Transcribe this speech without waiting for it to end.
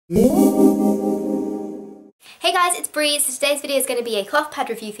Hey guys, it's Bree. So today's video is going to be a cloth pad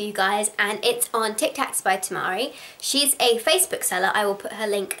review for you guys, and it's on TikTaks by Tamari. She's a Facebook seller. I will put her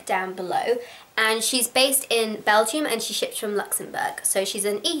link down below. And she's based in Belgium and she ships from Luxembourg. So she's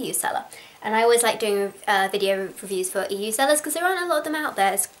an EU seller. And I always like doing video reviews for EU sellers because there aren't a lot of them out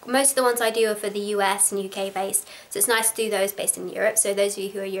there. Most of the ones I do are for the US and UK based. So it's nice to do those based in Europe. So those of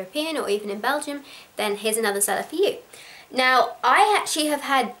you who are European or even in Belgium, then here's another seller for you. Now, I actually have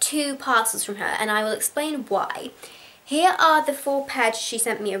had 2 parcels from her and I will explain why. Here are the 4 pads she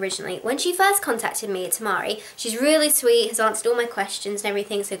sent me originally. When she first contacted me at Tamari, she's really sweet, has answered all my questions and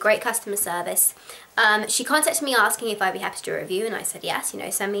everything, so great customer service. She contacted me asking if I'd be happy to do a review, and I said yes,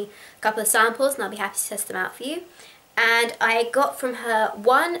 send me a couple of samples and I'll be happy to test them out for you. And I got from her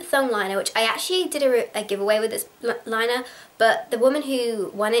one thong liner, which I actually did a giveaway with this liner, but the woman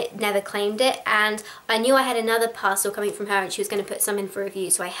who won it never claimed it, and I knew I had another parcel coming from her and she was going to put some in for review,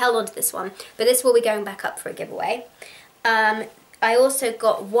 so I held on to this one, but this will be going back up for a giveaway. I also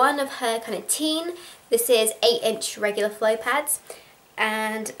got one of her kind of teen. This is 8-inch regular flow pads,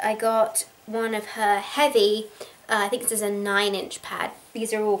 and I got one of her heavy, I think this is a 9-inch pad.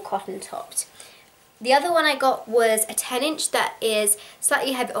 These are all cotton topped. The other one I got was a 10-inch that is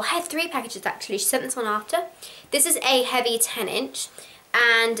slightly heavy. Oh, I had 3 packages actually. She sent this one after. This is a heavy 10-inch,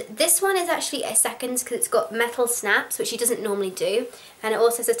 and this one is actually a seconds because it's got metal snaps, which she doesn't normally do, and it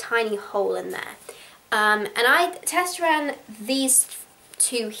also has a tiny hole in there. And I test ran these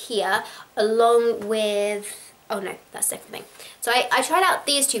 2 here along with, oh no, that's a different thing. So I tried out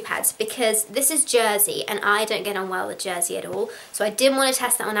these 2 pads because this is jersey and I don't get on well with jersey at all. So I didn't want to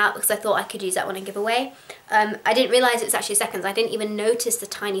test that one out because I thought I could use that one in giveaway. I didn't realise it was actually seconds. I didn't even notice the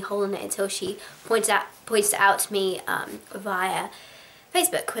tiny hole in it until she pointed it out to me via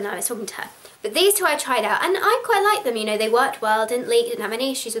Facebook when I was talking to her. But these 2 I tried out and I quite like them, they worked well, didn't leak, didn't have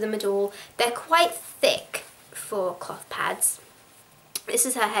any issues with them at all. They're quite thick for cloth pads. This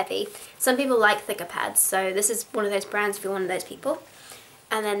is her heavy. Some people like thicker pads, so this is one of those brands if you're one of those people.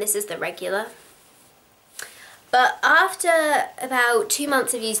 And then this is the regular. But after about 2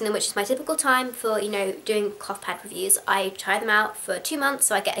 months of using them, which is my typical time for, doing cloth pad reviews, I try them out for 2 months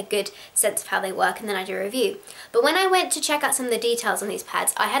so I get a good sense of how they work and then I do a review. But when I went to check out some of the details on these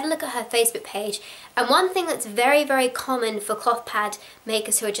pads, I had a look at her Facebook page, and one thing that's very, very common for cloth pad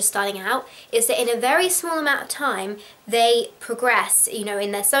makers who are just starting out is that in a very small amount of time, they progress,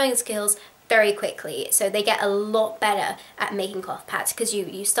 in their sewing skills very quickly. So they get a lot better at making cloth pads because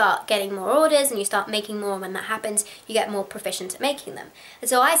you start getting more orders and you start making more. When that happens, you get more proficient at making them. And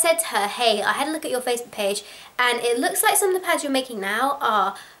so I said to her, hey, I had a look at your Facebook page and it looks like some of the pads you're making now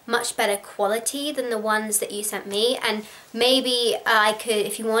are much better quality than the ones that you sent me, and maybe I could,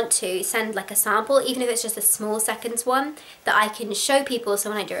 if you want to, send like a sample, even if it's just a small seconds one, that I can show people, so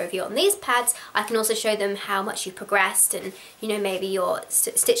when I do a review on these pads I can also show them how much you've progressed and maybe your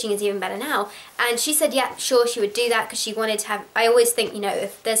stitching is even better now. And she said yeah, sure, she would do that because she wanted to have, I always think,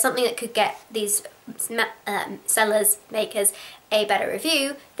 if there's something that could get these sellers, makers a better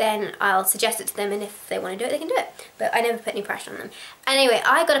review, then I'll suggest it to them, and if they want to do it, they can do it. But I never put any pressure on them. Anyway,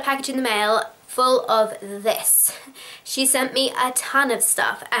 I got a package in the mail full of this. She sent me a ton of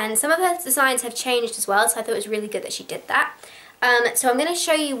stuff, and some of her designs have changed as well, so I thought it was really good that she did that. So I'm going to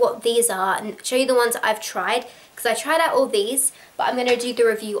show you what these are and show you the ones that I've tried, because I tried out all these, but I'm going to do the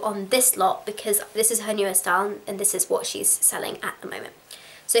review on this lot because this is her newer style and this is what she's selling at the moment.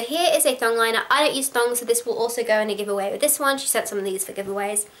 So here is a thong liner. I don't use thongs, so this will also go in a giveaway with this one. She sent some of these for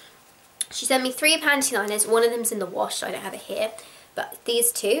giveaways. She sent me 3 panty liners. One of them's in the wash, so I don't have it here. But these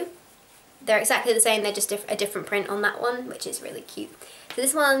 2, they're exactly the same. They're just a different print on that one, which is really cute. So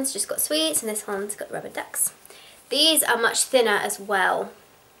this one's just got sweets, and this one's got rubber ducks. These are much thinner as well.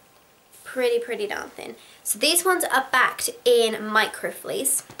 Pretty darn thin. So these ones are backed in micro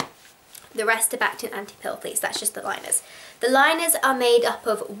fleece. The rest are backed in anti-pill fleece. That's just the liners. The liners are made up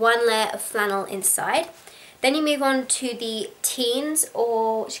of 1 layer of flannel inside. Then you move on to the teens,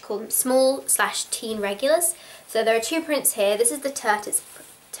 or what you call them, small/teen regulars. So there are 2 prints here. This is the turtle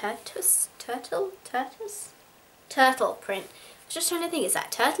print. I was just trying to think, is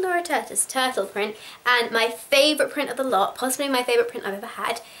that turtle or a tortoise? Turtle print. And my favourite print of the lot, possibly my favourite print I've ever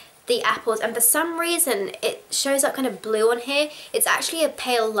had, the apples, and for some reason it shows up kind of blue on here. It's actually a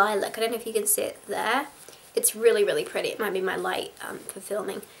pale lilac. I don't know if you can see it there. It's really pretty. It might be my light for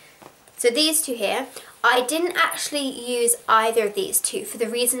filming. So these 2 here, I didn't actually use either of these 2 for the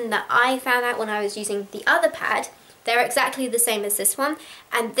reason that I found out when I was using the other pad. They're exactly the same as this one,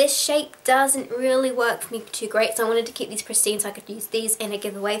 and this shape doesn't really work for me too great, so I wanted to keep these pristine so I could use these in a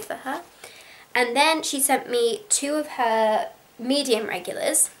giveaway for her. And then she sent me 2 of her medium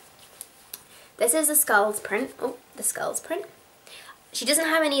regulars. This is the skulls print. Oh, the skulls print. She doesn't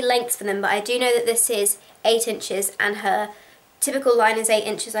have any lengths for them, but I do know that this is 8 inches and her typical line is 8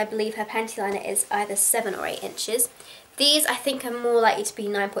 inches. I believe her panty liner is either 7 or 8 inches. These I think are more likely to be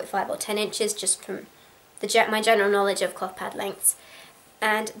 9.5 or 10 inches just from my general knowledge of cloth pad lengths.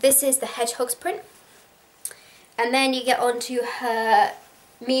 And this is the hedgehog's print. And then you get onto her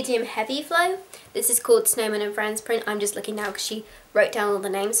medium heavy flow. This is called Snowman and Friends print. I'm just looking now because she wrote down all the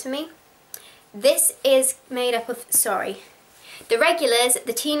names for me. This is made up of, the regulars,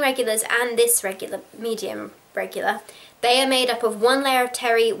 the teen regulars and this regular, medium regular, they are made up of 1 layer of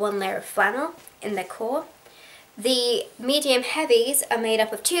terry, 1 layer of flannel in their core. The medium heavies are made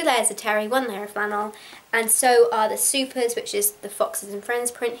up of 2 layers of terry, 1 layer of flannel, and so are the supers, which is the Foxes and Friends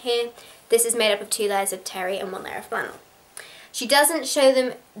print here. This is made up of 2 layers of terry and 1 layer of flannel. She doesn't show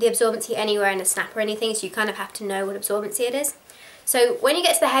them the absorbency anywhere in a snap or anything, so you kind of have to know what absorbency it is. So when you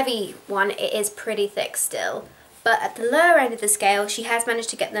get to the heavy one, it is pretty thick still. But at the lower end of the scale, she has managed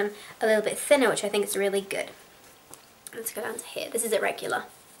to get them a little bit thinner, which I think is really good. Let's go down to here. This is a regular.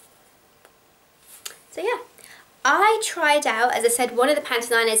 So yeah, I tried out, as I said, one of the panty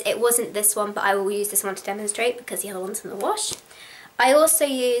liners. It wasn't this one, but I will use this one to demonstrate because the other one's in the wash. I also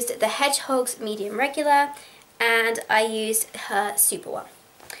used the Hedgehog's medium regular, and I used her super one.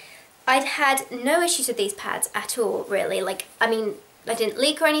 I'd had no issues with these pads at all, really. I didn't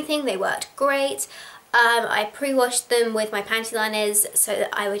leak or anything. They worked great. I pre-washed them with my panty liners so that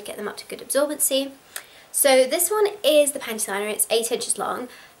I would get them up to good absorbency. So this one is the panty liner. It's 8 inches long.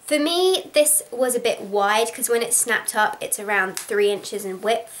 For me, this was a bit wide because when it's snapped up, it's around 3 inches in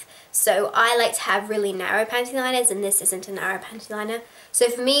width. So I like to have really narrow panty liners, and this isn't a narrow panty liner. So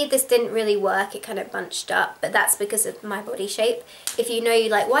for me, this didn't really work. It kind of bunched up, but that's because of my body shape. If you know you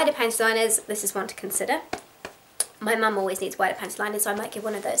like wider panty liners, this is one to consider. My mum always needs wider panty liners, so I might give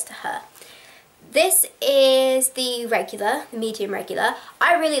one of those to her. This is the regular, the medium regular.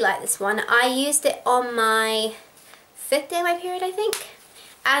 I really like this one. I used it on my 5th day of my period, I think.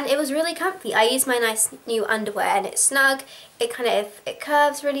 And it was really comfy. I used my nice new underwear and it's snug. It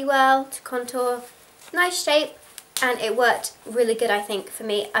curves really well to contour. Nice shape. And it worked really good, I think, for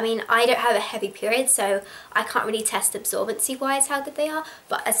me. I mean, I don't have a heavy period, so I can't really test absorbency-wise how good they are.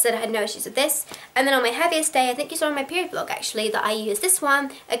 But as I said, I had no issues with this. And then on my heaviest day, I think you saw on my period vlog, actually, that I used this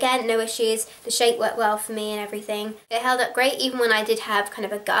one. Again, no issues. The shape worked well for me and everything. It held up great, even when I did have kind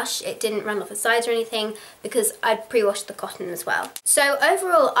of a gush. It didn't run off the sides or anything, because I'd pre-washed the cotton as well. So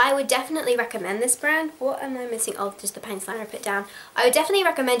overall, I would definitely recommend this brand. What am I missing? Oh, just the panty liner I put down. I would definitely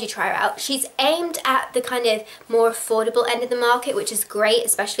recommend you try her out. She's aimed at the kind of more affordable end of the market, which is great,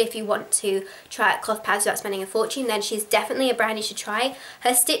 especially if you want to try out cloth pads without spending a fortune. Then she's definitely a brand you should try.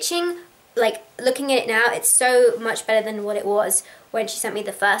 Her stitching, looking at it now, it's so much better than what it was when she sent me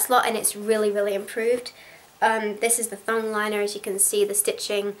the first lot, and it's really, really improved. This is the thong liner. As you can see, the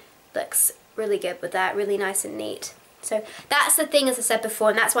stitching looks really good with that, really nice and neat. So that's the thing, as I said before,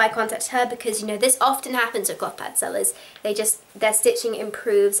 and that's why I contacted her, because, you know, this often happens with cloth pad sellers. Their stitching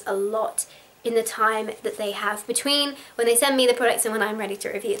improves a lot in the time that they have between when they send me the products and when I'm ready to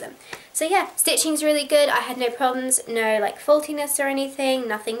review them. So yeah, stitching's really good. I had no problems, no faultiness or anything,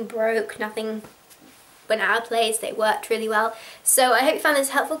 nothing broke, nothing went out of place. They worked really well. So I hope you found this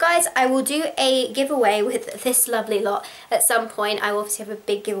helpful, guys. I will do a giveaway with this lovely lot at some point. I will obviously have a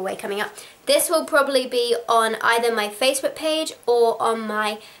big giveaway coming up. This will probably be on either my Facebook page or on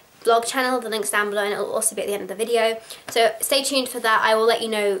my blog channel. The link's down below, and it'll also be at the end of the video. So stay tuned for that. I will let you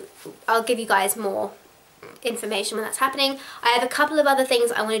know. I'll give you guys more information when that's happening. I have a couple of other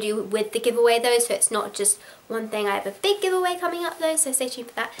things I want to do with the giveaway though, so it's not just one thing. I have a big giveaway coming up though, so stay tuned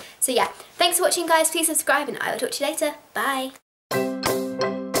for that. So yeah, thanks for watching, guys. Please subscribe, and I will talk to you later. Bye.